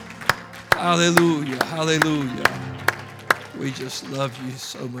Hallelujah, hallelujah. We just love you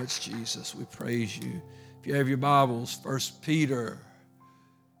so much, Jesus. We praise you. If you have your Bibles, 1 Peter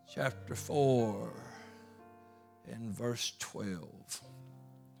chapter 4 and verse 12.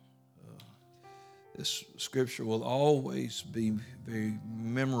 This scripture will always be very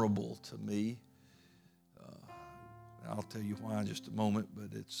memorable to me. I'll tell you why in just a moment,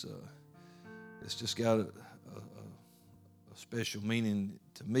 but it's just got a special meaning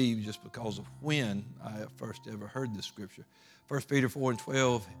to me just because of when I first ever heard this scripture. 1 Peter 4 and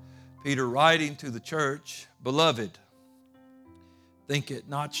 12, Peter writing to the church, "Beloved, think it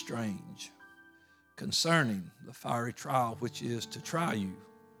not strange concerning the fiery trial which is to try you,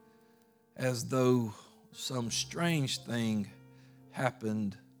 as though some strange thing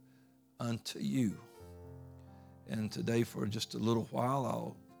happened unto you." And today for just a little while,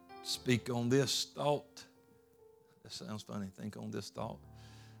 I'll speak on this thought. That sounds funny. Think on this thought.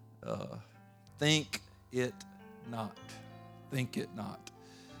 Think it not. Think it not.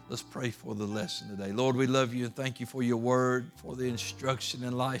 Let's pray for the lesson today. Lord, we love you and thank you for your word, for the instruction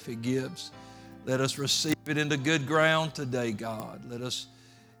and life it gives. Let us receive it into good ground today, God. Let us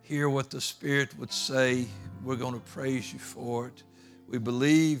hear what the Spirit would say. We're going to praise you for it. We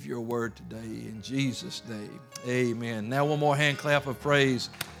believe your word today in Jesus' name. Amen. Now one more hand clap of praise.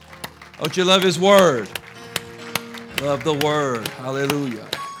 Don't you love his word? Love the word. Hallelujah.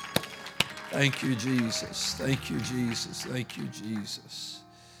 Thank you, Jesus. Thank you, Jesus. Thank you, Jesus.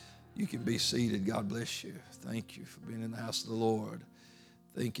 You can be seated. God bless you. Thank you for being in the house of the Lord.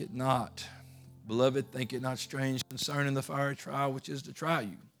 Think it not. Beloved, think it not strange concerning the fiery trial which is to try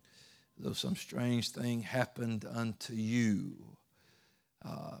you, though some strange thing happened unto you.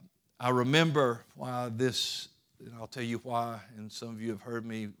 I remember why this, and I'll tell you why, and some of you have heard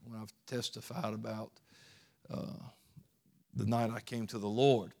me when I've testified about the night I came to the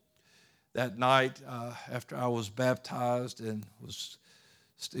Lord. That night, after I was baptized and was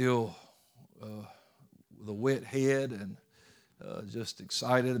still with a wet head and just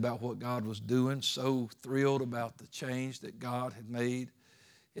excited about what God was doing, so thrilled about the change that God had made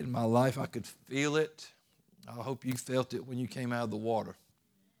in my life. I could feel it. I hope you felt it when you came out of the water.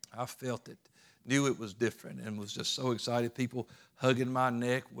 I felt it, knew it was different, and was just so excited. People hugging my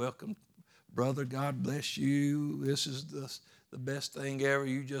neck, "Welcome, brother, God bless you. This is the best thing ever.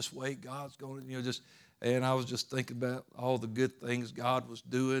 You just wait, God's going to, and I was just thinking about all the good things God was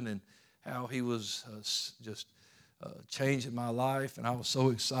doing and how he was just changing my life, and I was so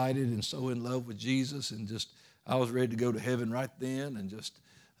excited and so in love with Jesus, and just I was ready to go to heaven right then, and just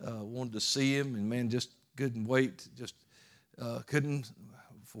wanted to see him, and man, just couldn't wait, just couldn't.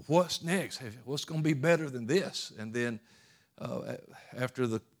 For what's next? What's going to be better than this? And then after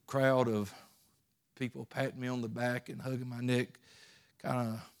the crowd of people patting me on the back and hugging my neck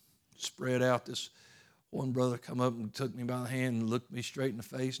kind of spread out, this one brother come up and took me by the hand and looked me straight in the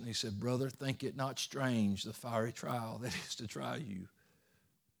face, and he said, "Brother, think it not strange, the fiery trial that is to try you."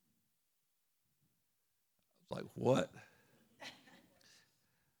 I was like, "What?"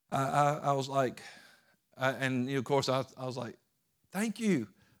 I was like, and of course I was like, "Thank you."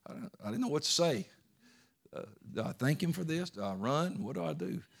 I didn't know what to say. Do I thank him for this? Do I run? What do I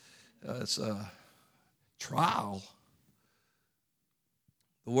do? It's a trial.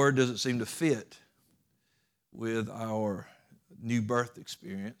 The word doesn't seem to fit with our new birth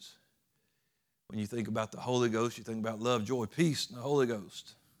experience. When you think about the Holy Ghost, you think about love, joy, peace, and the Holy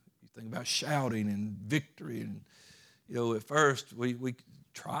Ghost. You think about shouting and victory. And, at first, we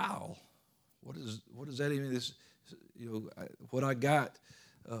trial. What does that even mean? What I got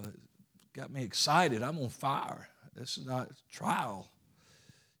me excited. I'm on fire. This is not trial.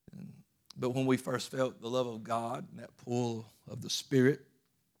 But when we first felt the love of God and that pull of the Spirit,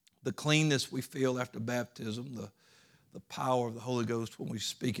 the cleanness we feel after baptism, the power of the Holy Ghost when we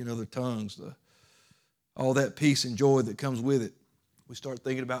speak in other tongues, all that peace and joy that comes with it, we start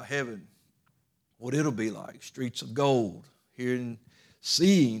thinking about heaven, what it'll be like, streets of gold,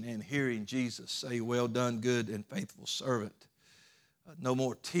 seeing and hearing Jesus say, "Well done, good and faithful servant." No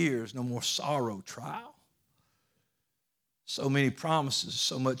more tears, no more sorrow, trial. So many promises,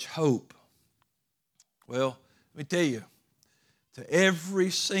 so much hope. Well, let me tell you, to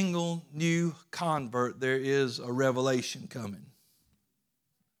every single new convert, there is a revelation coming.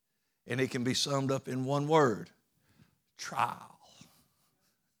 And it can be summed up in one word: trial.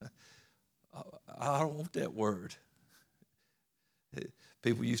 I don't want that word.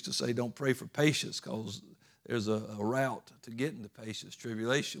 People used to say, don't pray for patience, because there's a route to getting to patience.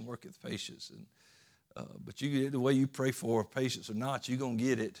 Tribulation worketh patience. But the way you pray for patience or not, you're going to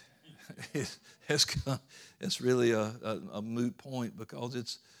get it. It's really a moot point, because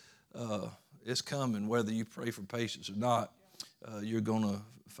it's coming, whether you pray for patience or not. You're going to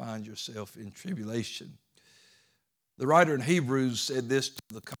find yourself in tribulation. The writer in Hebrews said this to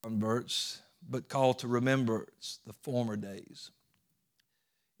the converts, but called to remembrance the former days,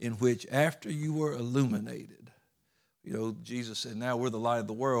 in which after you were illuminated, Jesus said, now we're the light of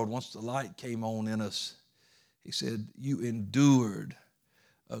the world. Once the light came on in us, he said, you endured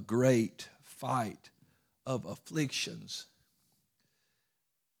a great fight of afflictions.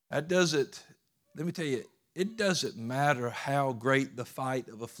 Let me tell you, it doesn't matter how great the fight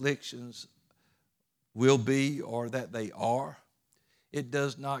of afflictions will be or that they are. It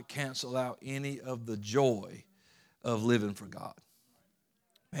does not cancel out any of the joy of living for God.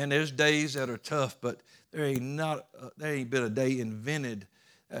 Man, there's days that are tough, but there ain't been a day invented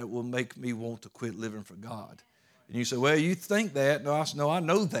that will make me want to quit living for God. And you say, well, you think that. No, I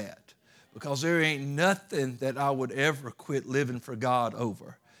know that, because there ain't nothing that I would ever quit living for God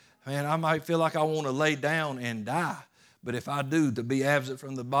over. Man, I might feel like I want to lay down and die, but if I do, to be absent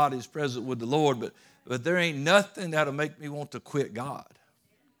from the body is present with the Lord. But there ain't nothing that'll make me want to quit God.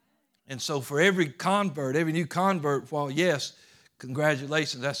 And so for every new convert, while yes,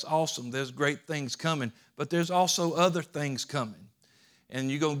 congratulations, that's awesome, there's great things coming, but there's also other things coming.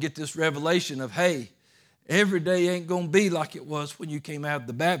 And you're going to get this revelation of, hey, every day ain't going to be like it was when you came out of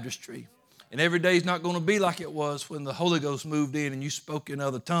the baptistry. And every day is not going to be like it was when the Holy Ghost moved in and you spoke in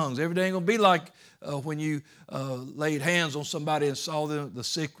other tongues. Every day ain't going to be like when you laid hands on somebody and saw the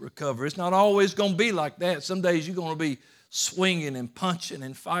sick recover. It's not always going to be like that. Some days you're going to be swinging and punching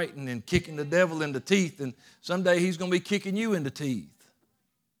and fighting and kicking the devil in the teeth. And someday he's going to be kicking you in the teeth.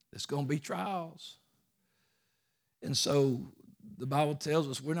 It's going to be trials. And so the Bible tells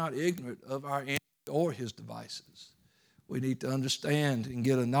us we're not ignorant of our enemy or his devices. We need to understand and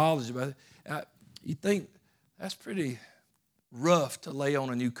get a knowledge about it. You think that's pretty rough to lay on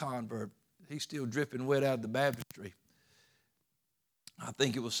a new convert. He's still dripping wet out of the baptistry. I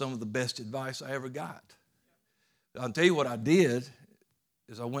think it was some of the best advice I ever got. I'll tell you what I did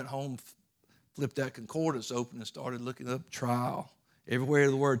is I went home, flipped that concordance open and started looking up trial. Everywhere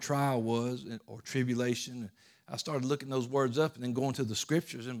the word trial was, or tribulation, I started looking those words up and then going to the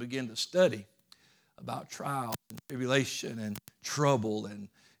scriptures and began to study about trial and tribulation and trouble and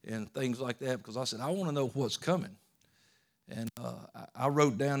things like that, because I said, I want to know what's coming. And I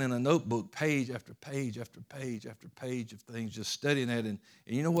wrote down in a notebook page after page after page after page of things, just studying that. And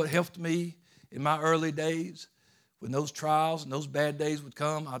you know what helped me in my early days? When those trials and those bad days would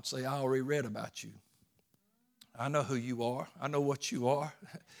come, I'd say, I already read about you. I know who you are. I know what you are.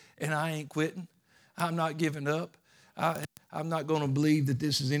 And I ain't quitting. I'm not giving up. I'm not going to believe that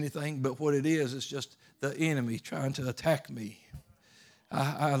this is anything but what it is. It's just the enemy trying to attack me.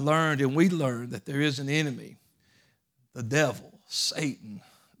 I learned, and we learned, that there is an enemy, the devil, Satan,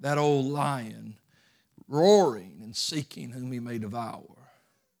 that old lion, roaring and seeking whom he may devour.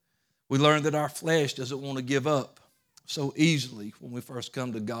 We learned that our flesh doesn't want to give up so easily when we first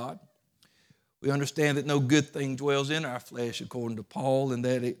come to God. We understand that no good thing dwells in our flesh, according to Paul, and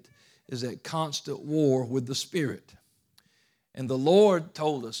that it is at constant war with the Spirit. And the Lord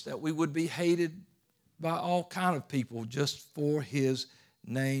told us that we would be hated by all kind of people just for his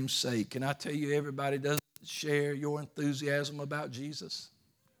name's sake. Can I tell you, everybody doesn't share your enthusiasm about Jesus?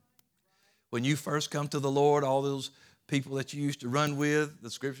 When you first come to the Lord, all those people that you used to run with, the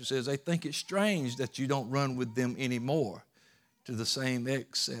scripture says they think it's strange that you don't run with them anymore, to the same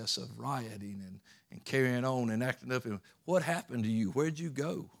excess of rioting and carrying on and acting up. And what happened to you? Where'd you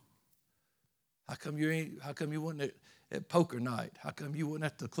go? How come you wasn't at poker night? How come you wasn't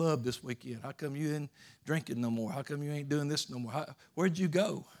at the club this weekend? How come you ain't drinking no more? How come you ain't doing this no more? Where'd you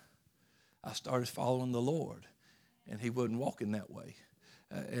go? I started following the Lord, and he wasn't walking that way.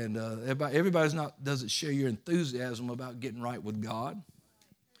 Everybody's doesn't share your enthusiasm about getting right with God,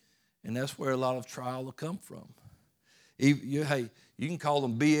 and that's where a lot of trial will come from. You can call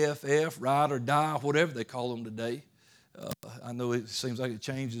them BFF, ride or die, whatever they call them today. I know it seems like it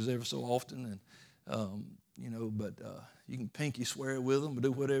changes ever so often, and but you can pinky swear with them or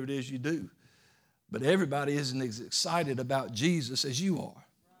do whatever it is you do. But everybody isn't as excited about Jesus as you are.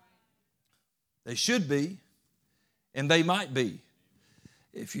 They should be, and they might be,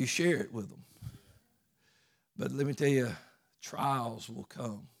 if you share it with them. But let me tell you, trials will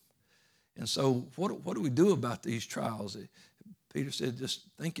come. And so what do we do about these trials? Peter said, just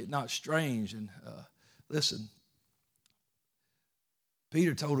think it not strange. And listen,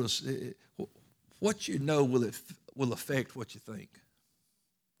 Peter told us, what you know will affect what you think.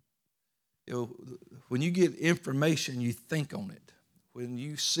 When you get information, you think on it. When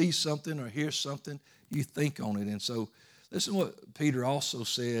you see something or hear something, you think on it. And so listen what Peter also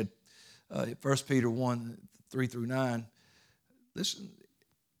said 1 Peter 1, 3 through 9. Listen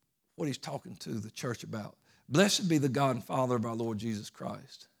what he's talking to the church about. Blessed be the God and Father of our Lord Jesus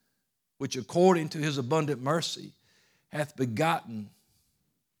Christ, which according to his abundant mercy hath begotten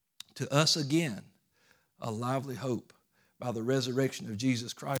to us again a lively hope by the resurrection of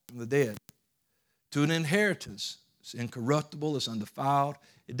Jesus Christ from the dead, to an inheritance. It's incorruptible, it's undefiled,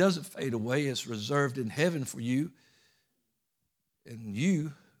 it doesn't fade away, it's reserved in heaven for you, and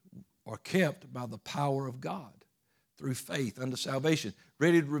you are kept by the power of God through faith unto salvation,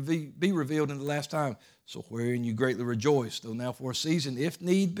 ready to be revealed in the last time. So wherein you greatly rejoice, though now for a season, if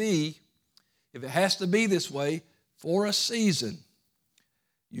need be, if it has to be this way, for a season,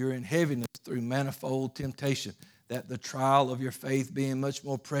 you're in heaviness through manifold temptation, that the trial of your faith being much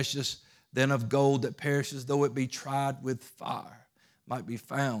more precious than of gold that perishes, though it be tried with fire, might be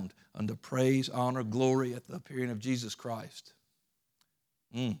found unto praise, honor, glory at the appearing of Jesus Christ.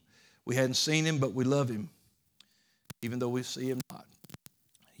 We hadn't seen him, but we love him, even though we see him not.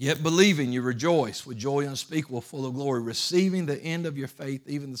 Yet believing, you rejoice with joy unspeakable, full of glory, receiving the end of your faith,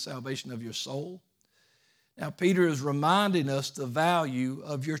 even the salvation of your soul. Now, Peter is reminding us the value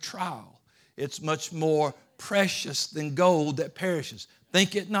of your trial. It's much more precious than gold that perishes.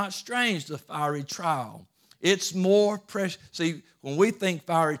 Think it not strange, the fiery trial. It's more precious. See, when we think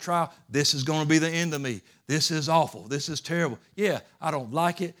fiery trial, this is going to be the end of me. This is awful. This is terrible. Yeah, I don't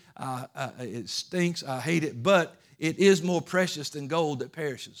like it. It stinks. I hate it. But it is more precious than gold that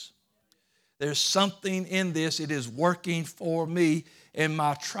perishes. There's something in this. It is working for me. And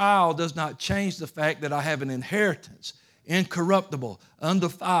my trial does not change the fact that I have an inheritance, incorruptible,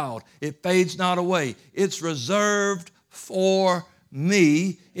 undefiled. It fades not away. It's reserved for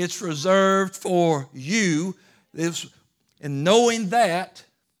me. It's reserved for you. And knowing that,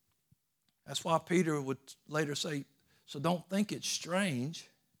 that's why Peter would later say, so don't think it's strange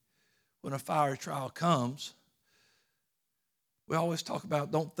when a fiery trial comes. We always talk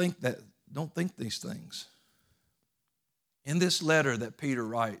about don't think these things. In this letter that Peter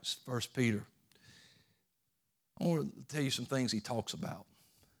writes, 1 Peter, I want to tell you some things he talks about.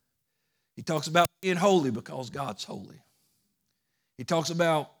 He talks about being holy because God's holy. He talks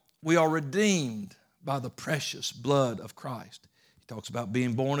about we are redeemed by the precious blood of Christ. He talks about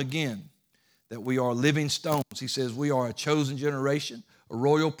being born again, that we are living stones. He says we are a chosen generation, a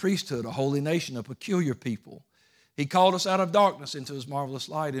royal priesthood, a holy nation, a peculiar people. He called us out of darkness into his marvelous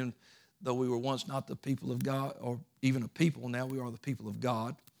light, and though we were once not the people of God, or even a people, now we are the people of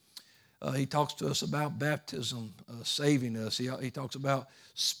God. He talks to us about baptism, saving us. He talks about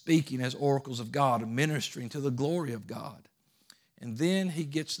speaking as oracles of God and ministering to the glory of God. And then he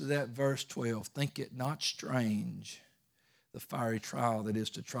gets to that verse 12, think it not strange, the fiery trial that is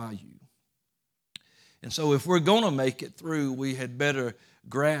to try you. And so if we're going to make it through, we had better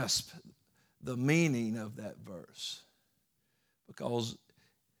grasp the meaning of that verse, because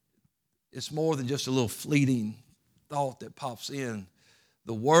it's more than just a little fleeting thought that pops in.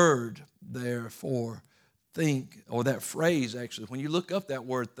 The word there for think, or that phrase actually, when you look up that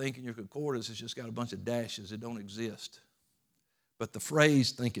word think in your concordance, it's just got a bunch of dashes. It don't exist. But the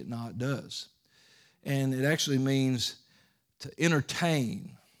phrase think it not does. And it actually means to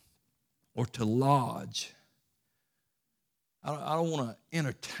entertain or to lodge. I don't want to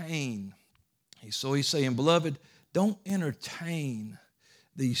entertain. So he's saying, beloved, don't entertain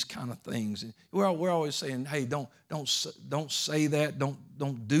these kind of things. And we're always saying, hey, don't say that,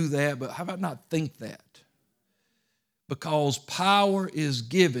 don't do that, but how about not think that? Because power is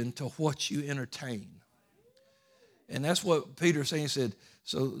given to what you entertain. And that's what Peter's saying. He said,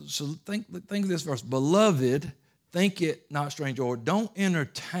 so think of this verse. Beloved, think it not strange, or don't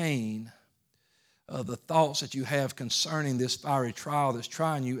entertain the thoughts that you have concerning this fiery trial that's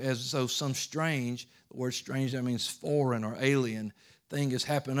trying you as though some strange, the word strange, that means foreign or alien thing has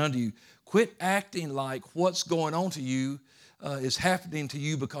happened unto you. Quit acting like what's going on to you is happening to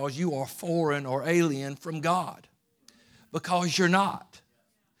you because you are foreign or alien from God. Because you're not.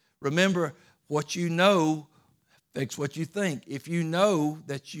 Remember, what you know affects what you think. If you know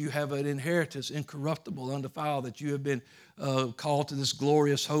that you have an inheritance, incorruptible, undefiled, that you have been called to this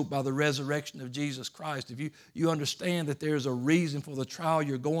glorious hope by the resurrection of Jesus Christ, if you understand that there's a reason for the trial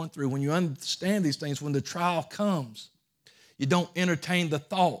you're going through, when you understand these things, when the trial comes, you don't entertain the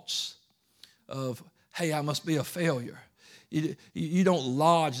thoughts of, hey, I must be a failure. You don't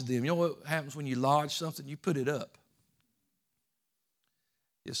lodge them. You know what happens when you lodge something? You put it up.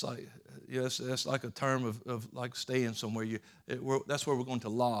 It's like, yes, that's like a term of like staying somewhere. That's where we're going to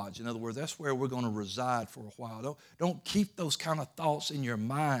lodge. In other words, that's where we're going to reside for a while. Don't keep those kind of thoughts in your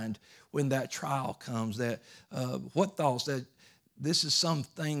mind when that trial comes. What thoughts? That this is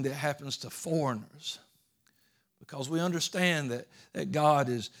something that happens to foreigners, because we understand that God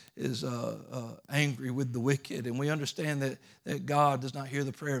is angry with the wicked, and we understand that God does not hear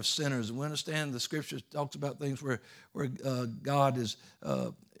the prayer of sinners, and we understand the Scripture talks about things where God is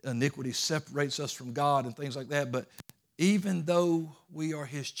iniquity separates us from God and things like that. But even though we are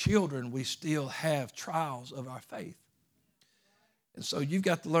His children, we still have trials of our faith. And so you've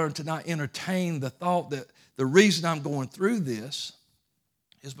got to learn to not entertain the thought that the reason I'm going through this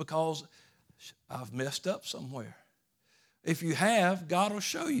is because I've messed up somewhere. If you have, God will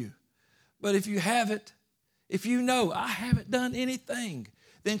show you. But if you haven't, if you know I haven't done anything,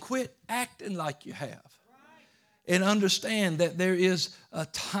 then quit acting like you have. And understand that there is a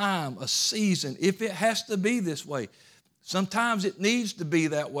time, a season, if it has to be this way. Sometimes it needs to be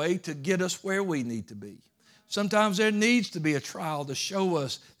that way to get us where we need to be. Sometimes there needs to be a trial to show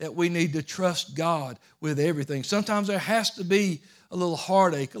us that we need to trust God with everything. Sometimes there has to be a little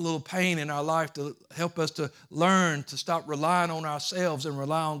heartache, a little pain in our life to help us to learn to stop relying on ourselves and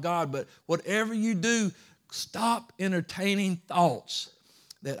rely on God. But whatever you do, stop entertaining thoughts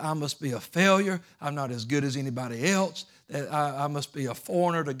that I must be a failure, I'm not as good as anybody else, that I must be a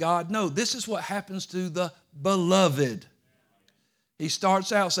foreigner to God. No, this is what happens to the beloved. He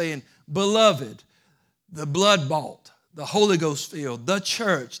starts out saying, beloved, the blood-bought, the Holy Ghost-filled, the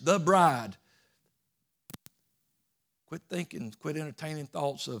church, the bride. Quit thinking, quit entertaining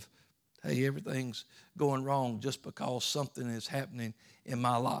thoughts of, hey, everything's going wrong just because something is happening in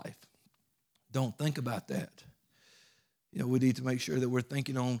my life. Don't think about that. We need to make sure that we're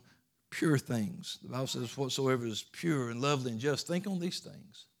thinking on pure things. The Bible says whatsoever is pure and lovely and just. Think on these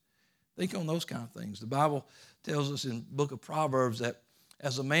things. Think on those kind of things. The Bible tells us in the book of Proverbs that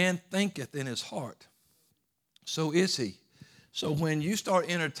as a man thinketh in his heart, so is he. So when you start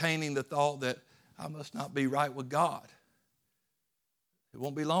entertaining the thought that I must not be right with God, it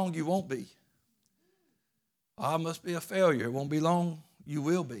won't be long you won't be. I must be a failure. It won't be long you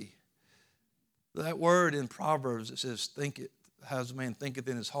will be. That word in Proverbs that says think it, as a man thinketh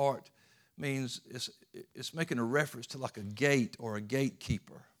in his heart, means it's making a reference to like a gate or a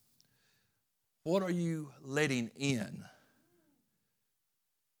gatekeeper. What are you letting in?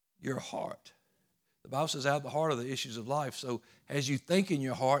 Your heart. The Bible says out of the heart are the issues of life. So as you think in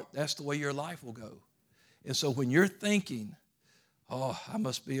your heart, that's the way your life will go. And so when you're thinking, oh, I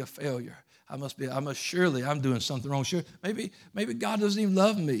must be a failure. I'm doing something wrong. Sure, maybe God doesn't even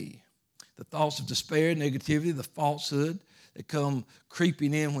love me. The thoughts of despair, negativity, the falsehood that come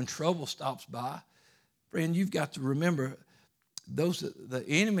creeping in when trouble stops by. Friend, you've got to remember the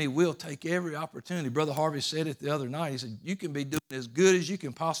enemy will take every opportunity. Brother Harvey said it the other night. He said, you can be doing as good as you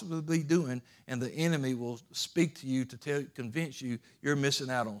can possibly be doing, and the enemy will speak to you to convince you you're missing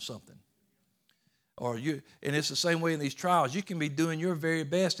out on something. And it's the same way in these trials. You can be doing your very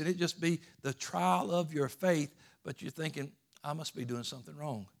best, and it just be the trial of your faith, but you're thinking, I must be doing something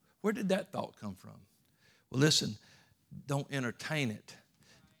wrong. Where did that thought come from? Well, listen, don't entertain it.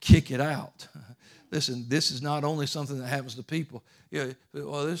 Kick it out. Listen, this is not only something that happens to people.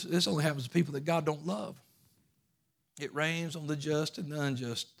 This only happens to people that God don't love. It rains on the just and the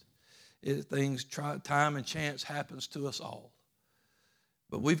unjust. Time and chance happens to us all.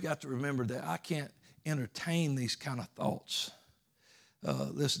 But we've got to remember that I can't entertain these kind of thoughts.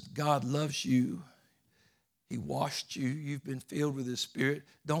 Listen, God loves you. He washed you. You've been filled with His Spirit.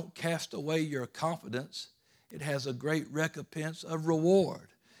 Don't cast away your confidence. It has a great recompense of reward.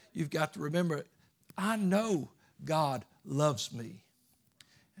 You've got to remember, I know God loves me.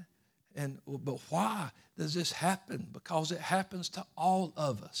 But why does this happen? Because it happens to all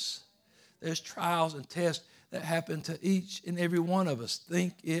of us. There's trials and tests that happen to each and every one of us.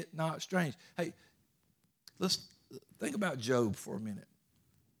 Think it not strange. Hey, let's think about Job for a minute.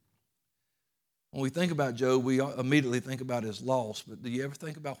 When we think about Job, we immediately think about his loss, but do you ever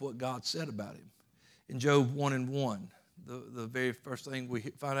think about what God said about him? In Job 1:1, the very first thing we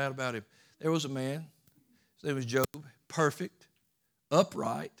find out about him, there was a man, his name was Job, perfect,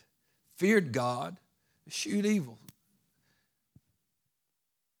 upright, feared God, eschewed evil.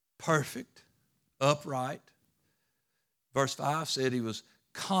 Perfect, upright. Verse 5 said he was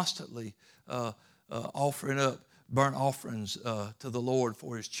constantly offering up burnt offerings to the Lord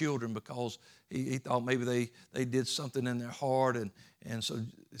for his children because he thought maybe they did something in their heart. And so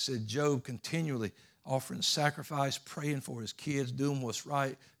it said Job continually offering sacrifice, praying for his kids, doing what's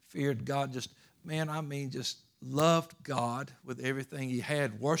right, feared God, just loved God with everything he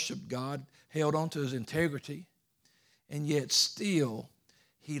had, worshiped God, held on to his integrity, and yet still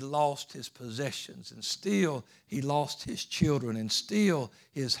he lost his possessions, and still he lost his children, and still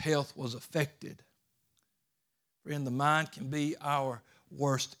his health was affected. Friend, the mind can be our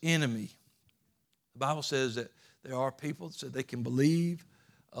worst enemy. The Bible says that there are people that say they can believe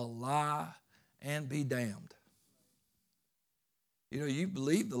a lie and be damned. You know, you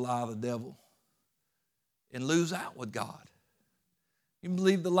believe the lie of the devil and lose out with God. You can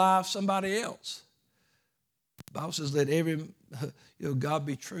believe the lie of somebody else. The Bible says, let every, God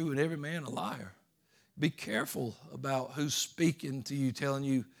be true and every man a liar. Be careful about who's speaking to you, telling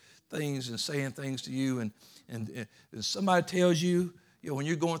you things and saying things to you. And somebody tells you, when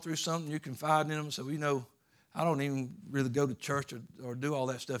you're going through something, you confide in them. So, I don't even really go to church or do all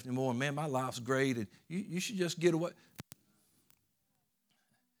that stuff anymore. Man, my life's great, and you should just get away.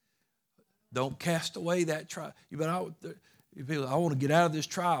 Don't cast away that trial. I want to get out of this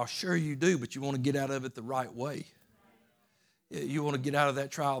trial. Sure you do, but you want to get out of it the right way. You want to get out of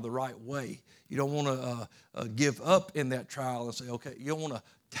that trial the right way. You don't want to give up in that trial and say, okay, you don't want to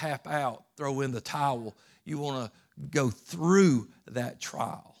tap out, throw in the towel. You want to go through that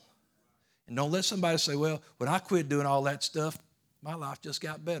trial. And don't let somebody say, well, when I quit doing all that stuff, my life just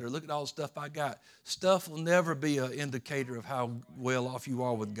got better. Look at all the stuff I got. Stuff will never be an indicator of how well off you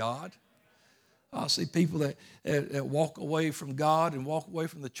are with God. I see people that walk away from God and walk away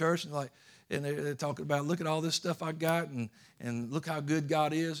from the church and they're talking about, look at all this stuff I got and look how good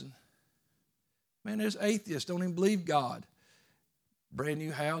God is. And man, there's atheists, don't even believe God. Brand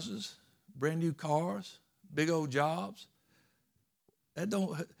new houses, brand new cars, big old jobs.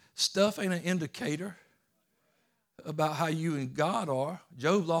 Stuff ain't an indicator about how you and God are.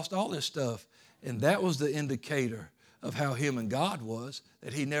 Job lost all his stuff, and that was the indicator of how him and God was,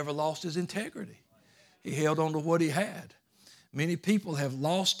 that he never lost his integrity. He held on to what he had. Many people have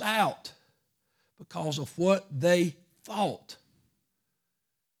lost out because of what they thought.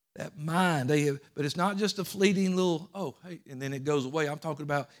 That mind, but it's not just a fleeting little, and then it goes away. I'm talking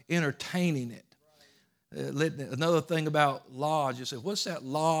about entertaining it. Another thing about lodge, you say, what's that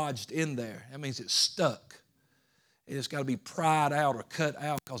lodged in there? That means it's stuck. It's got to be pried out or cut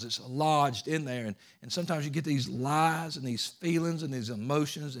out because it's lodged in there. And sometimes you get these lies and these feelings and these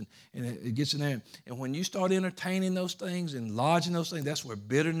emotions, and it gets in there. And when you start entertaining those things and lodging those things, that's where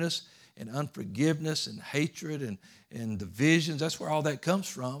bitterness and unforgiveness and hatred and divisions, that's where all that comes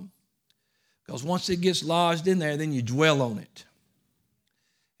from. Because once it gets lodged in there, then you dwell on it.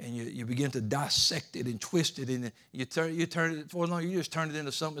 And you begin to dissect it and twist it, and you turn it for long. You just turn it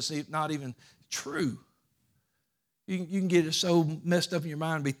into something that's not even true. You can get it so messed up in your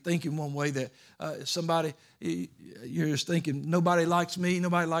mind and be thinking one way that you're just thinking, nobody likes me.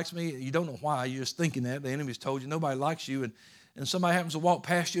 You don't know why. You're just thinking that. The enemy's told you nobody likes you, and somebody happens to walk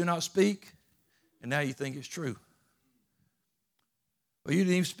past you and not speak, and now you think it's true. Well, you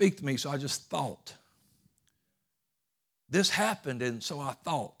didn't even speak to me, so I just thought. This happened, and so I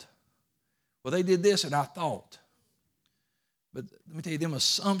thought. Well, they did this, and I thought. But let me tell you, them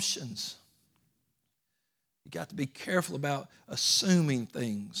assumptions. You got to be careful about assuming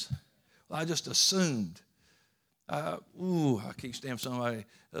things. Well, I just assumed. I can't stand somebody.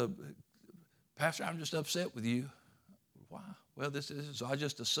 Pastor, I'm just upset with you. Why? Well, so I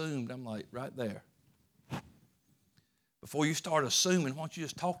just assumed. I'm like, right there. Before you start assuming, why don't you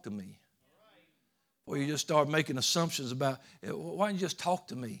just talk to me? Before you just start making assumptions about, why don't you just talk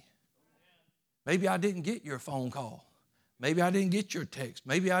to me? Maybe I didn't get your phone call. Maybe I didn't get your text.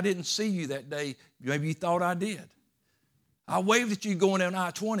 Maybe I didn't see you that day. Maybe you thought I did. I waved at you going down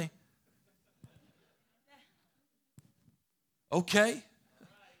I-20. Okay.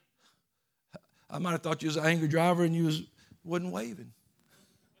 I might have thought you was an angry driver and you wasn't waving.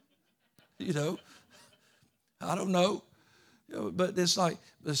 I don't know. But it's like,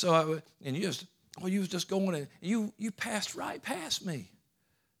 you was just going and you passed right past me.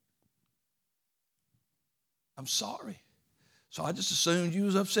 I'm sorry. So I just assumed you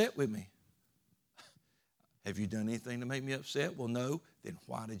was upset with me. Have you done anything to make me upset? Well, no. Then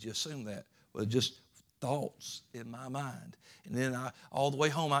why did you assume that? Well, just thoughts in my mind. And then all the way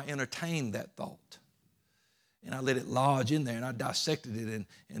home, I entertained that thought. And I let it lodge in there, and I dissected it.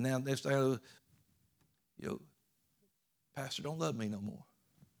 And now next thing, Pastor don't love me no more.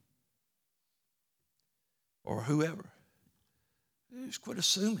 Or whoever. Just quit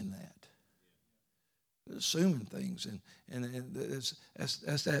assuming that. Assuming things, and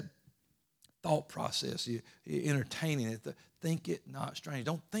that's that thought process. You're entertaining it. Think it, not strange.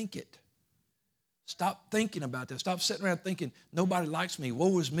 Don't think it. Stop thinking about that. Stop sitting around thinking, nobody likes me.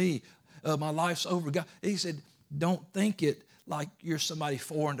 Woe is me. My life's over. God. He said, don't think it like you're somebody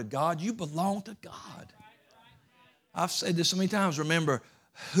foreign to God. You belong to God. I've said this so many times. Remember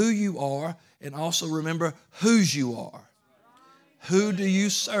who you are, and also remember whose you are. Who do you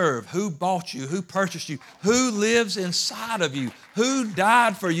serve? Who bought you? Who purchased you? Who lives inside of you? Who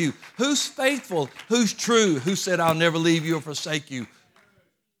died for you? Who's faithful? Who's true? Who said, I'll never leave you or forsake you?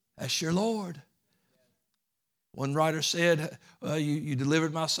 That's your Lord. One writer said, you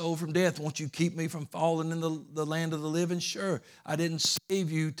delivered my soul from death. Won't you keep me from falling in the land of the living? Sure. I didn't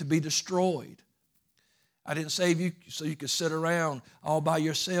save you to be destroyed. I didn't save you so you could sit around all by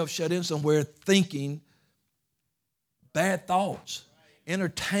yourself, shut in somewhere, thinking bad thoughts,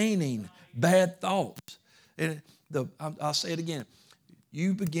 entertaining bad thoughts. And I'll say it again.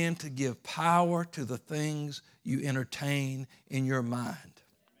 You begin to give power to the things you entertain in your mind.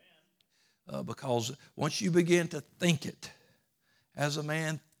 Because once you begin to think it, as a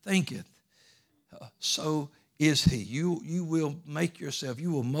man thinketh, so is he. You will make yourself,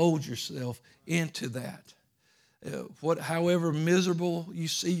 you will mold yourself into that. However miserable you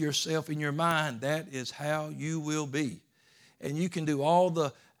see yourself in your mind, that is how you will be. And you can do all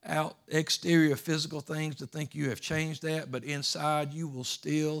the exterior physical things to think you have changed that, but inside you will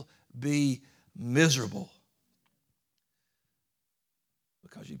still be miserable.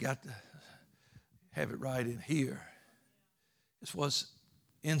 Because you got to have it right in here. It's what's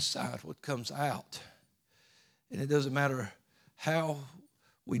inside, what comes out. And it doesn't matter how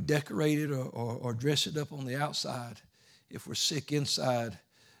we decorate it or dress it up on the outside. If we're sick inside,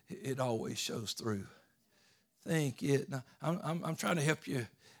 it always shows through. Think it. Now, I'm trying to help you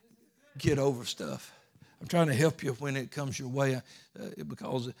get over stuff. I'm trying to help you when it comes your way,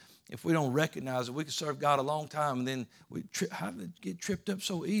 because if we don't recognize it, we can serve God a long time, and then how did it get tripped up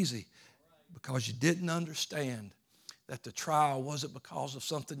so easy? Because you didn't understand that the trial wasn't because of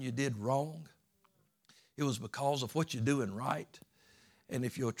something you did wrong. It was because of what you're doing right. And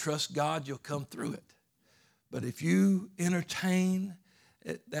if you'll trust God, you'll come through it. But if you entertain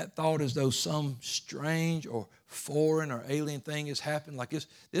that thought as though some strange or foreign or alien thing has happened, like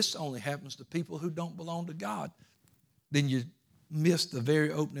this only happens to people who don't belong to God, then you miss the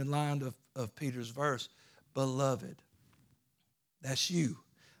very opening line of Peter's verse, beloved. That's you.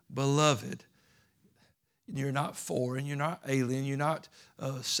 Beloved, you're not foreign, you're not alien, you're not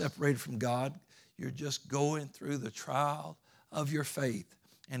separated from God. You're just going through the trial of your faith,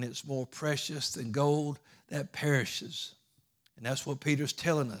 and it's more precious than gold that perishes. And that's what Peter's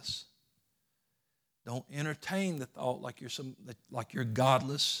telling us. Don't entertain the thought like you're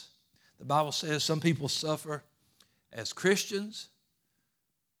godless. The Bible says some people suffer as Christians,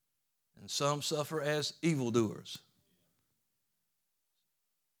 and some suffer as evildoers.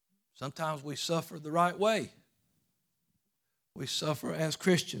 Sometimes we suffer the right way. We suffer as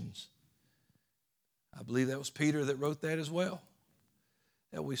Christians. I believe that was Peter that wrote that as well.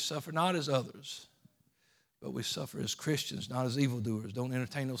 That we suffer not as others, but we suffer as Christians, not as evildoers. Don't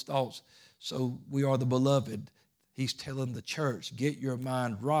entertain those thoughts. So we are the beloved. He's telling the church, get your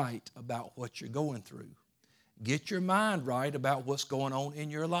mind right about what you're going through. Get your mind right about what's going on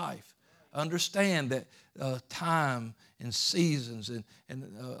in your life. Understand that time and seasons, and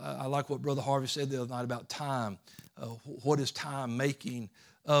I like what Brother Harvey said the other night about time. What is time making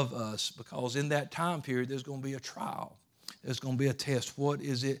of us? Because in that time period, there's going to be a trial. There's going to be a test. What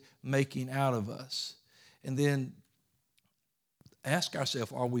is it making out of us? And then ask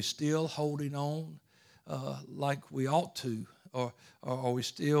ourselves, are we still holding on like we ought to? Or are we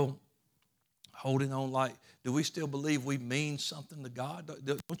still holding on like, do we still believe we mean something to God?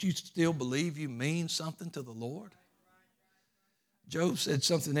 Don't you still believe you mean something to the Lord? Job said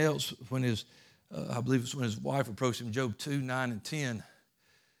something else when I believe it's when his wife approached him, Job 2, 9, and 10.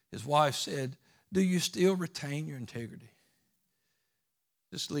 His wife said, do you still retain your integrity?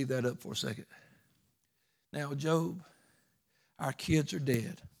 Just leave that up for a second. Now, Job, our kids are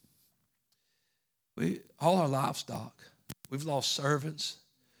dead. All our livestock, we've lost servants.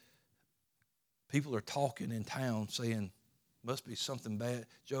 People are talking in town saying, must be something bad.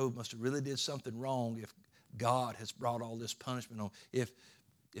 Job must have really did something wrong if God has brought all this punishment on. If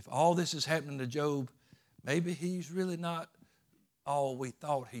all this is happening to Job, maybe he's really not all we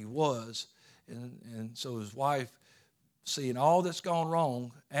thought he was. And so his wife, seeing all that's gone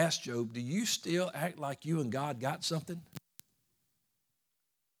wrong, asked Job, do you still act like you and God got something?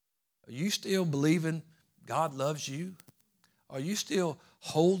 Are you still believing God loves you? Are you still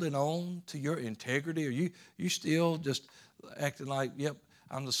holding on to your integrity? Are you still just acting like, yep,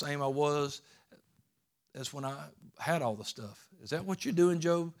 I'm the same I was as when I had all the stuff? Is that what you're doing,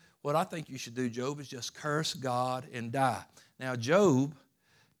 Job? What I think you should do, Job, is just curse God and die. Now, Job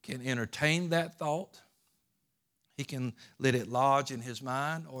can entertain that thought. He can let it lodge in his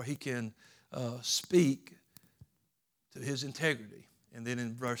mind, or he can speak to his integrity. And then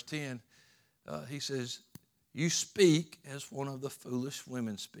in verse 10, he says, You speak as one of the foolish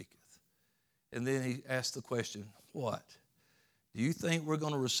women speaketh. And then he asked the question, what? Do you think we're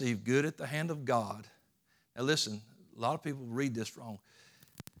going to receive good at the hand of God? Now listen, a lot of people read this wrong.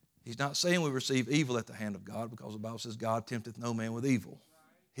 He's not saying we receive evil at the hand of God, because the Bible says God tempteth no man with evil.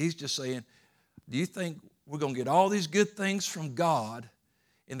 He's just saying, do you think we're going to get all these good things from God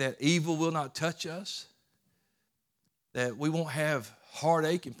and that evil will not touch us? That we won't have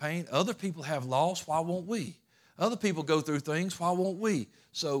heartache and pain? Other people have loss, why won't we? Other people go through things, why won't we?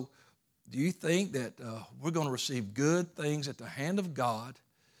 So do you think that we're going to receive good things at the hand of God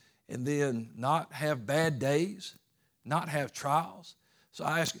and then not have bad days, not have trials? So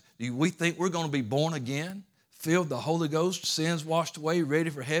I ask, do we think we're going to be born again, filled with the Holy Ghost, sins washed away, ready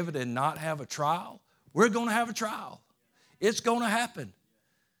for heaven, and not have a trial? We're going to have a trial. It's going to happen.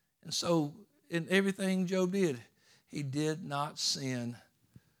 And so in everything Job did, he did not sin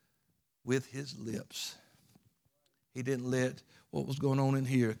with his lips. He didn't let what was going on in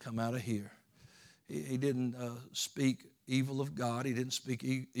here come out of here. He didn't speak evil of God. He didn't speak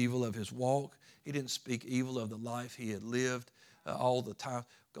evil of his walk. He didn't speak evil of the life he had lived all the time.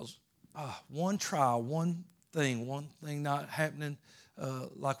 Because one trial, one thing not happening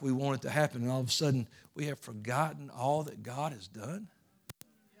like we want it to happen, and all of a sudden we have forgotten all that God has done.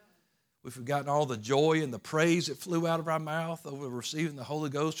 We've forgotten all the joy and the praise that flew out of our mouth over receiving the Holy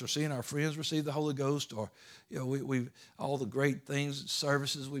Ghost, or seeing our friends receive the Holy Ghost, or we all the great things,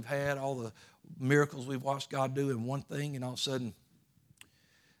 services we've had, all the miracles we've watched God do in one thing, and all of a sudden,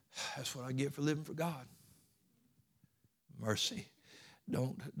 that's what I get for living for God. Mercy.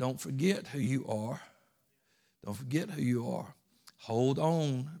 Don't forget who you are. Don't forget who you are. Hold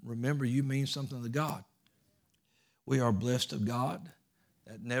on. Remember, you mean something to God. We are blessed of God.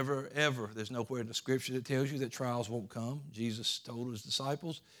 That never, ever, there's nowhere in the Scripture that tells you that trials won't come. Jesus told his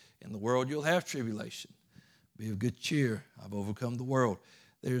disciples, in the world you'll have tribulation. Be of good cheer. I've overcome the world.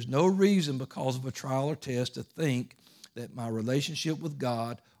 There's no reason because of a trial or test to think that my relationship with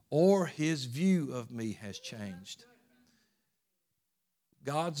God or his view of me has changed.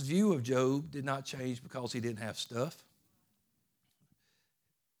 God's view of Job did not change because he didn't have stuff.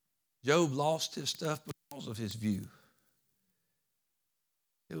 Job lost his stuff because of his view.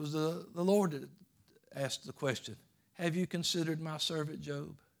 It was the Lord that asked the question, have you considered my servant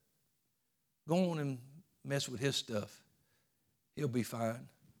Job? Go on and mess with his stuff. He'll be fine.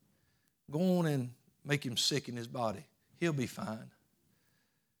 Go on and make him sick in his body. He'll be fine.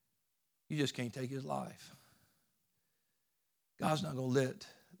 You just can't take his life. God's not going to let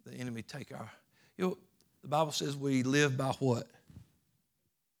the enemy take our... the Bible says we live by what?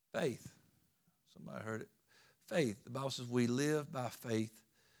 Faith. Somebody heard it. Faith. The Bible says we live by faith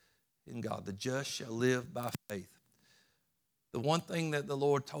in God. The just shall live by faith. The one thing that the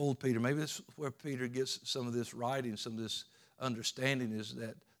Lord told Peter, maybe this is where Peter gets some of this writing, some of this understanding, is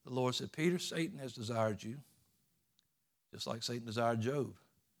that the Lord said, Peter, Satan has desired you, just like Satan desired Job.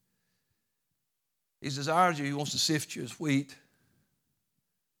 He's desired you. He wants to sift you as wheat.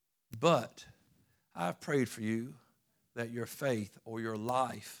 But I've prayed for you that your faith or your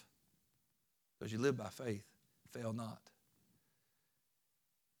life, because you live by faith, fail not.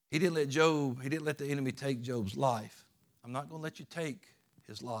 He didn't let the enemy take Job's life. I'm not going to let you take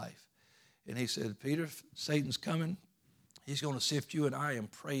his life. And he said, Peter, Satan's coming. He's going to sift you, and I am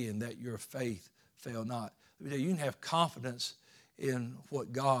praying that your faith fail not. Let me tell you, you can have confidence in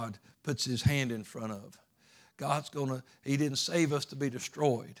what God puts his hand in front of. He didn't save us to be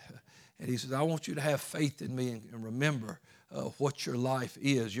destroyed. And he says, I want you to have faith in me and remember what your life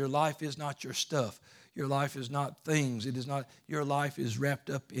is. Your life is not your stuff. Your life is not things. Your life is wrapped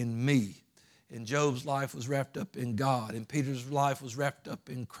up in me. And Job's life was wrapped up in God. And Peter's life was wrapped up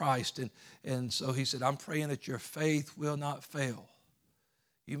in Christ. And so he said, I'm praying that your faith will not fail.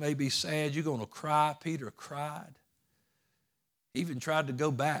 You may be sad. You're going to cry. Peter cried. He even tried to go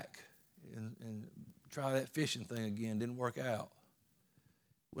back and try that fishing thing again. Didn't work out.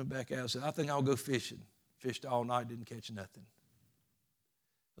 Went back out and said, I think I'll go fishing. Fished all night, didn't catch nothing.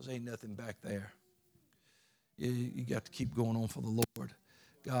 Because ain't nothing back there. You got to keep going on for the Lord.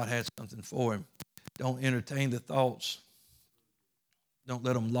 God had something for him. Don't entertain the thoughts. Don't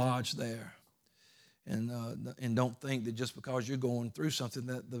let them lodge there. And don't think that just because you're going through something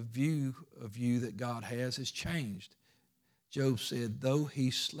that the view of you that God has changed. Job said, though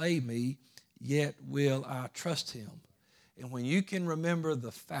he slay me, yet will I trust him. And when you can remember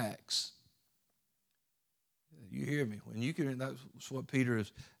the facts, you hear me? When you can, that's what Peter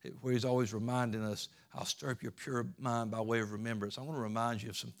is, where he's always reminding us, I'll stir up your pure mind by way of remembrance. I want to remind you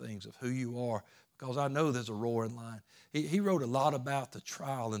of some things of who you are, because I know there's a roaring lion. He wrote a lot about the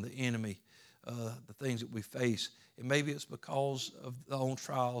trial and the enemy the things that we face. And maybe it's because of the own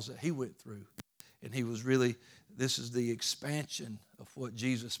trials that he went through. And he was really, this is the expansion of what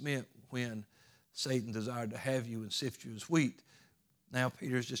Jesus meant when Satan desired to have you and sift you as wheat. Now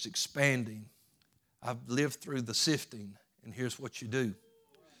Peter's just expanding. I've lived through the sifting, and here's what you do.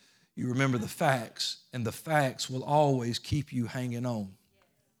 You remember the facts, and the facts will always keep you hanging on.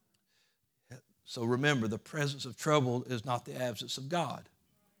 So remember, the presence of trouble is not the absence of God.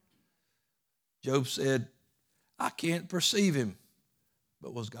 Job said, I can't perceive him.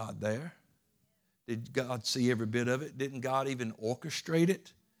 But was God there? Did God see every bit of it? Didn't God even orchestrate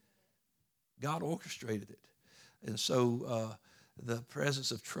it? God orchestrated it. And so the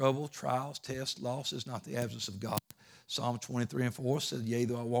presence of trouble, trials, tests, loss is not the absence of God. Psalm 23:4 says, yea,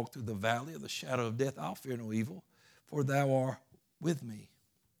 though I walk through the valley of the shadow of death, I'll fear no evil, for thou art with me.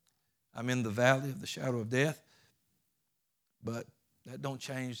 I'm in the valley of the shadow of death, but that don't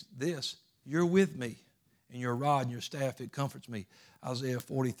change this. You're with me, and your rod and your staff, it comforts me. Isaiah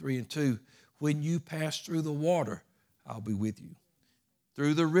 43:2, when you pass through the water, I'll be with you.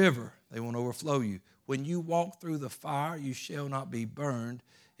 Through the river, they won't overflow you. When you walk through the fire, you shall not be burned,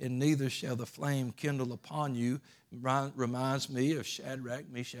 and neither shall the flame kindle upon you. Reminds me of Shadrach,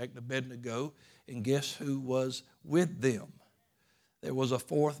 Meshach, and Abednego, and guess who was with them? There was a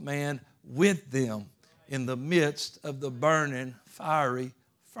fourth man with them in the midst of the burning, fiery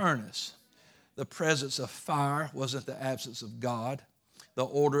furnace. The presence of fire wasn't the absence of God. The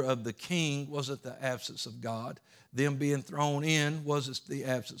order of the king wasn't the absence of God. Them being thrown in wasn't the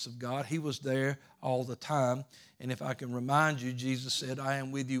absence of God. He was there all the time. And if I can remind you, Jesus said, I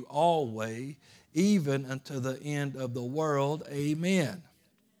am with you always, even unto the end of the world. Amen.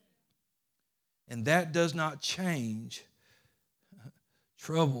 And that does not change.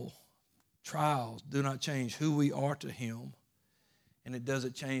 Trouble, trials do not change who we are to him. And it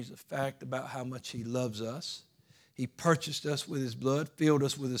doesn't change the fact about how much he loves us. He purchased us with his blood, filled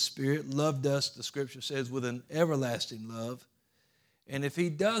us with his spirit, loved us, the scripture says, with an everlasting love. And if he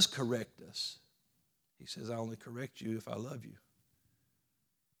does correct us, he says, I only correct you if I love you.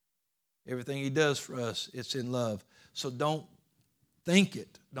 Everything he does for us, it's in love. So don't think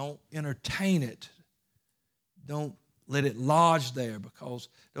it. Don't entertain it. Don't let it lodge there because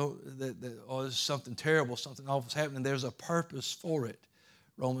oh, there's something terrible, something awful is happening. There's a purpose for it.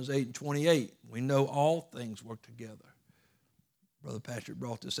 Romans 8:28, we know all things work together. Brother Patrick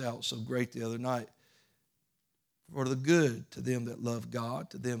brought this out so great the other night. For the good to them that love God,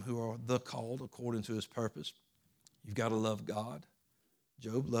 to them who are the called according to his purpose. You've got to love God.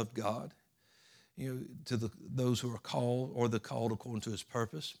 Job loved God. You know, to those who are called or the called according to his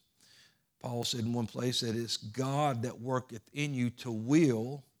purpose. Paul said in one place that it's God that worketh in you to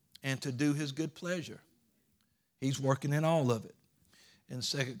will and to do his good pleasure. He's working in all of it. In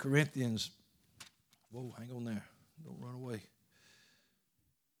 2 Corinthians, whoa, hang on there. Don't run away.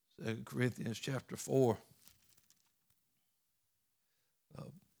 2 Corinthians chapter 4.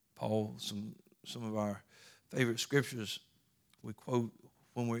 Paul, some of our favorite scriptures we quote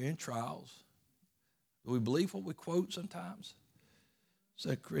when we're in trials. Do we believe what we quote sometimes?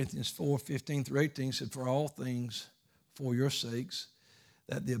 2 Corinthians 4:15-18 said, for all things for your sakes,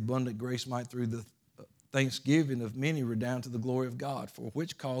 that the abundant grace might through the thanksgiving of many redound to the glory of God, for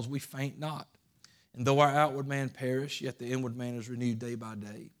which cause we faint not. And though our outward man perish, yet the inward man is renewed day by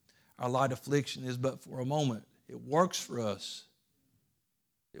day. Our light affliction is but for a moment. It works for us.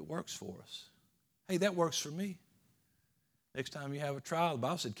 It works for us. Hey, that works for me. Next time you have a trial, the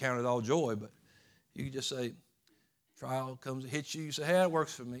Bible said count it all joy, but you can just say, trial comes and hits you, you say, hey, that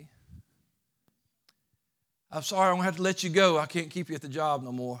works for me. I'm sorry, I'm going to have to let you go. I can't keep you at the job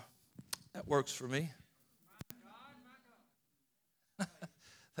no more. That works for me.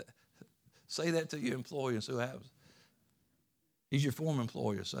 Say that to your employer and see what happens. He's your former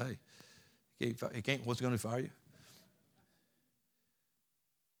employer. Say, he can't, what's going to fire you?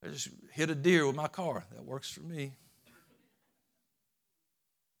 I just hit a deer with my car. That works for me.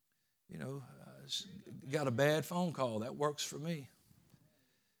 You know, got a bad phone call. That works for me.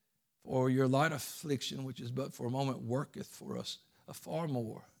 For your light affliction, which is but for a moment, worketh for us a far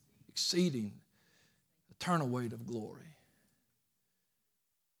more exceeding eternal weight of glory.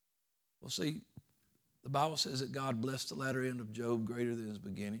 Well, see, the Bible says that God blessed the latter end of Job greater than his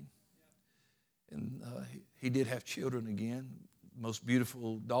beginning. And he did have children again, most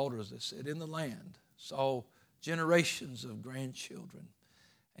beautiful daughters that said in the land, saw generations of grandchildren.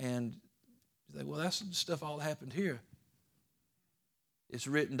 And you think, well, that's the stuff all happened here. It's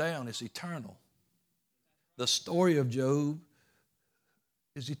written down. It's eternal. The story of Job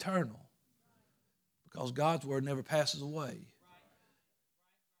is eternal because God's word never passes away.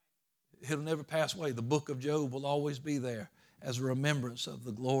 it'll never pass away. The book of Job will always be there as a remembrance of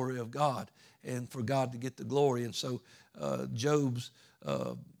the glory of God and for God to get the glory. And so Job's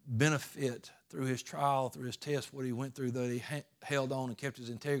benefit through his trial, through his test, what he went through, that he held on and kept his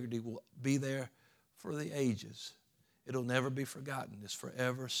integrity, will be there for the ages. It'll never be forgotten. It's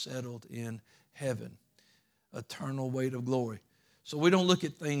forever settled in heaven. Eternal weight of glory. So we don't look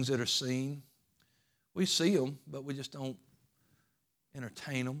at things that are seen. We see them, but we just don't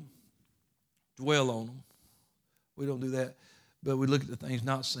entertain them, dwell on them. We don't do that. But we look at the things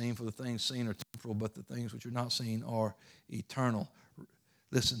not seen, for the things seen are temporal, but the things which are not seen are eternal.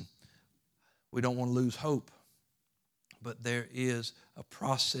 Listen, we don't want to lose hope, but there is a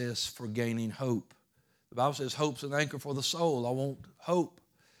process for gaining hope. The Bible says hope's an anchor for the soul. I want hope.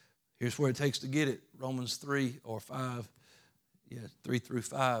 Here's where it takes to get it. Romans 3 or 5. 3 through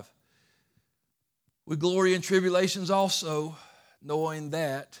 5. We glory in tribulations also, knowing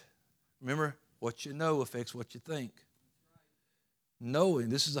that, remember, what you know affects what you think. Knowing,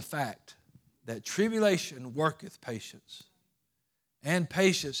 this is a fact, that tribulation worketh patience, and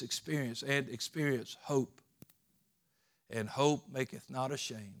patience experience, and experience hope. And hope maketh not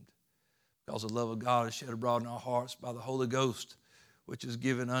ashamed, because the love of God is shed abroad in our hearts by the Holy Ghost, which is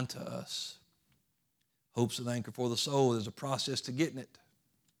given unto us. Hope's an anchor for the soul. There's a process to getting it.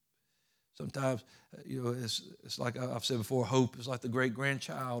 Sometimes, it's like I've said before, hope is like the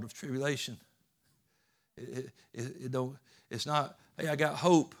great-grandchild of tribulation. It's not, hey, I got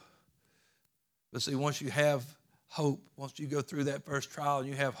hope. But see, once you have hope, once you go through that first trial and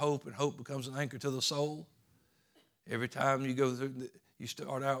you have hope, and hope becomes an anchor to the soul, every time you go through, you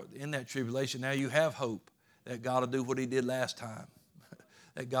start out in that tribulation, now you have hope that God will do what he did last time,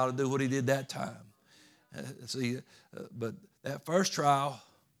 that God will do what he did that time. But that first trial,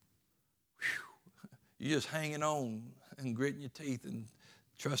 you're just hanging on and gritting your teeth and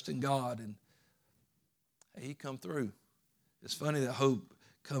trusting God, and hey, he come through. It's funny that hope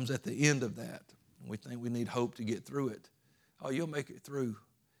comes at the end of that. We think we need hope to get through it. Oh, you'll make it through,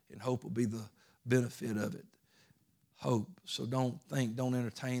 and hope will be the benefit of it. Hope. So don't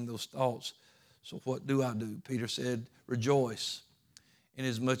entertain those thoughts. So what do I do? Peter said, rejoice,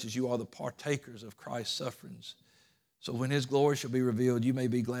 inasmuch as you are the partakers of Christ's sufferings. So when his glory shall be revealed, you may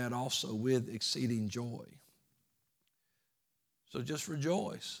be glad also with exceeding joy. So just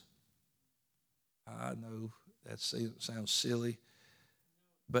rejoice. I know that sounds silly,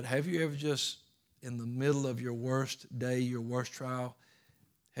 but have you ever just, in the middle of your worst day, your worst trial,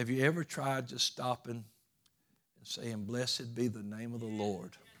 have you ever tried just stopping and saying, blessed be the name of the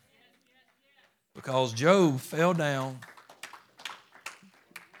Lord? Because Job fell down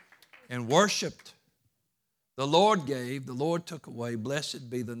and worshiped. The Lord gave, the Lord took away. Blessed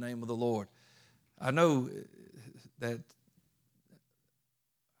be the name of the Lord. I know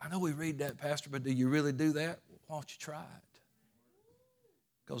we read that, Pastor, but do you really do that? Why don't you try it?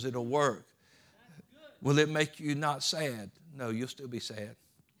 Because it'll work. Will it make you not sad? No, you'll still be sad.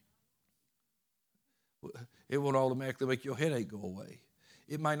 It won't automatically make your headache go away.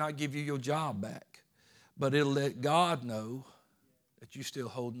 It might not give you your job back, but it'll let God know that you're still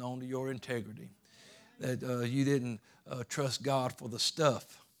holding on to your integrity, that you didn't trust God for the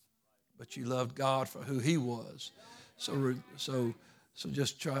stuff, but you loved God for who he was. So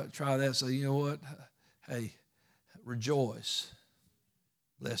just try that. So you know what? Hey, rejoice.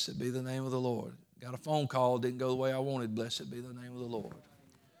 Blessed be the name of the Lord. Got a phone call, didn't go the way I wanted. Blessed be the name of the Lord.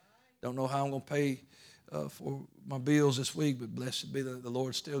 Don't know how I'm going to pay for my bills this week, but blessed be the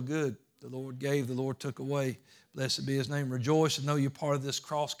Lord's still good. The Lord gave, the Lord took away. Blessed be his name. Rejoice and know you're part of this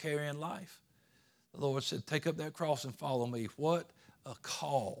cross-carrying life. The Lord said, take up that cross and follow me. What a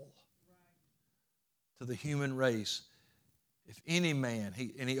call to the human race. If any man,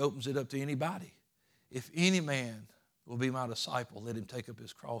 and he opens it up to anybody, if any man will be my disciple, let him take up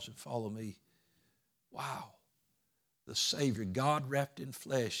his cross and follow me. Wow. The Savior, God wrapped in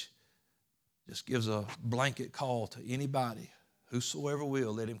flesh, just gives a blanket call to anybody. Whosoever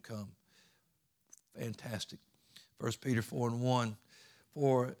will, let him come. Fantastic. 1 Peter 4:1.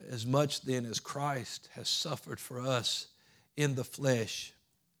 For as much then as Christ has suffered for us in the flesh,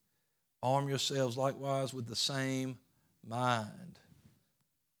 arm yourselves likewise with the same mind.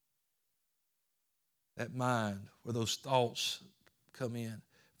 That mind, where those thoughts come in.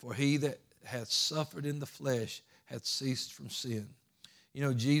 For he that hath suffered in the flesh hath ceased from sin. You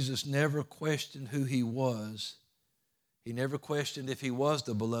know, Jesus never questioned who he was. He never questioned if he was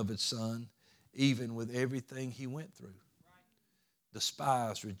the beloved Son, even with everything he went through.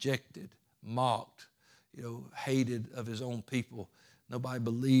 Despised, rejected, mocked, hated of his own people. Nobody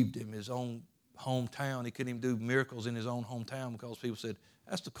believed him. His own hometown. He couldn't even do miracles in his own hometown because people said,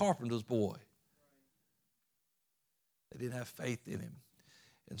 that's the carpenter's boy. They didn't have faith in him.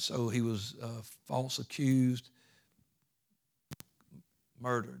 And so he was false accused,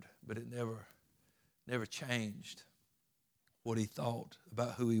 murdered, but it never changed what he thought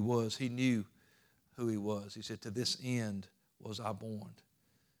about who he was. He knew who he was. He said, to this end was I born.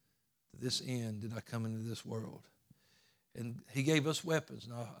 To this end did I come into this world. And he gave us weapons.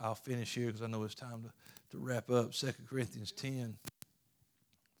 And I'll finish here because I know it's time to wrap up. 2 Corinthians 10.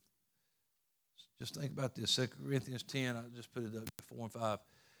 Just think about this. 2 Corinthians 10, I just put it up, 4 and 5.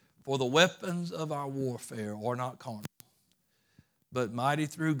 For the weapons of our warfare are not carnal, but mighty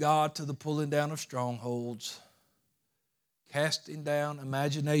through God to the pulling down of strongholds, casting down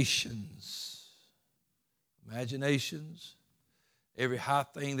imaginations, every high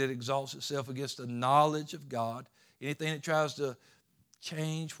thing that exalts itself against the knowledge of God, anything that tries to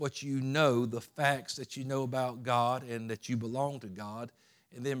change what you know, the facts that you know about God and that you belong to God,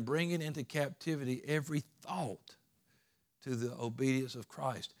 and then bringing into captivity every thought to the obedience of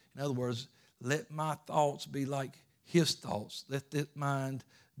Christ. In other words, let my thoughts be like his thoughts. Let that mind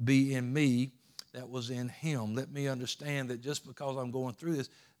be in me that was in him. Let me understand that just because I'm going through this,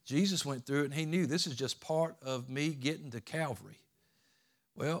 Jesus went through it and he knew this is just part of me getting to Calvary.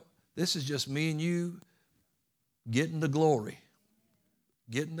 Well, this is just me and you getting to glory,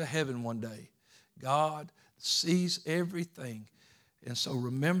 getting to heaven one day. God sees everything. And so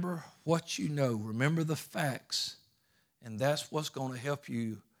remember what you know. Remember the facts. And that's what's going to help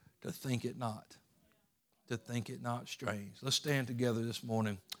you to think it not. To think it not strange. Let's stand together this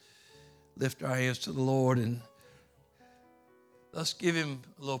morning. Lift our hands to the Lord and let's give him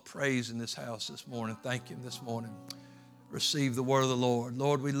a little praise in this house this morning. Thank him this morning. Receive the word of the Lord.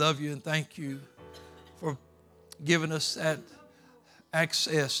 Lord, we love you and thank you for giving us that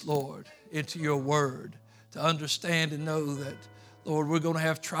access, Lord, into your word to understand and know that, Lord, we're going to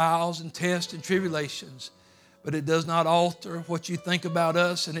have trials and tests and tribulations, but it does not alter what you think about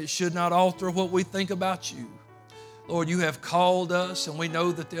us, and it should not alter what we think about you. Lord, you have called us, and we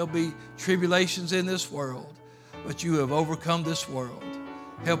know that there'll be tribulations in this world, but you have overcome this world.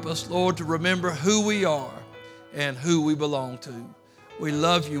 Help us, Lord, to remember who we are and who we belong to. We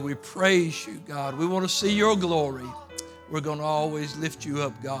love you. We praise you, God. We want to see your glory. We're going to always lift you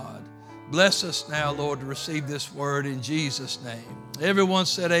up, God. Bless us now, Lord, to receive this word in Jesus' name. Everyone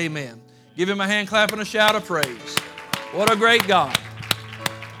said amen. Give him a hand clap and a shout of praise. What a great God.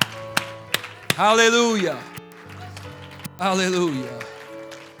 Hallelujah. Hallelujah.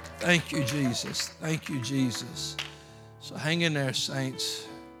 Thank you, Jesus. Thank you, Jesus. So hang in there, saints.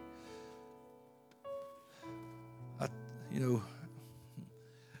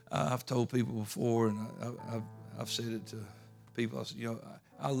 I've told people before, and I've said it to people. I said,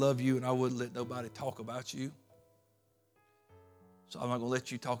 I love you, and I wouldn't let nobody talk about you. So I'm not going to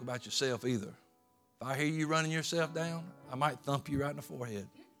let you talk about yourself either. If I hear you running yourself down, I might thump you right in the forehead.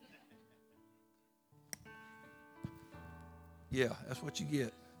 Yeah, that's what you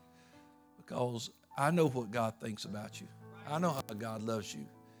get. Because I know what God thinks about you. I know how God loves you.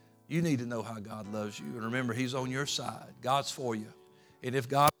 You need to know how God loves you. And remember, he's on your side. God's for you. And if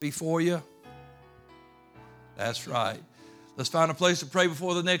God be for you, that's right. Let's find a place to pray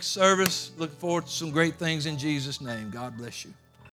before the next service. Looking forward to some great things in Jesus' name. God bless you.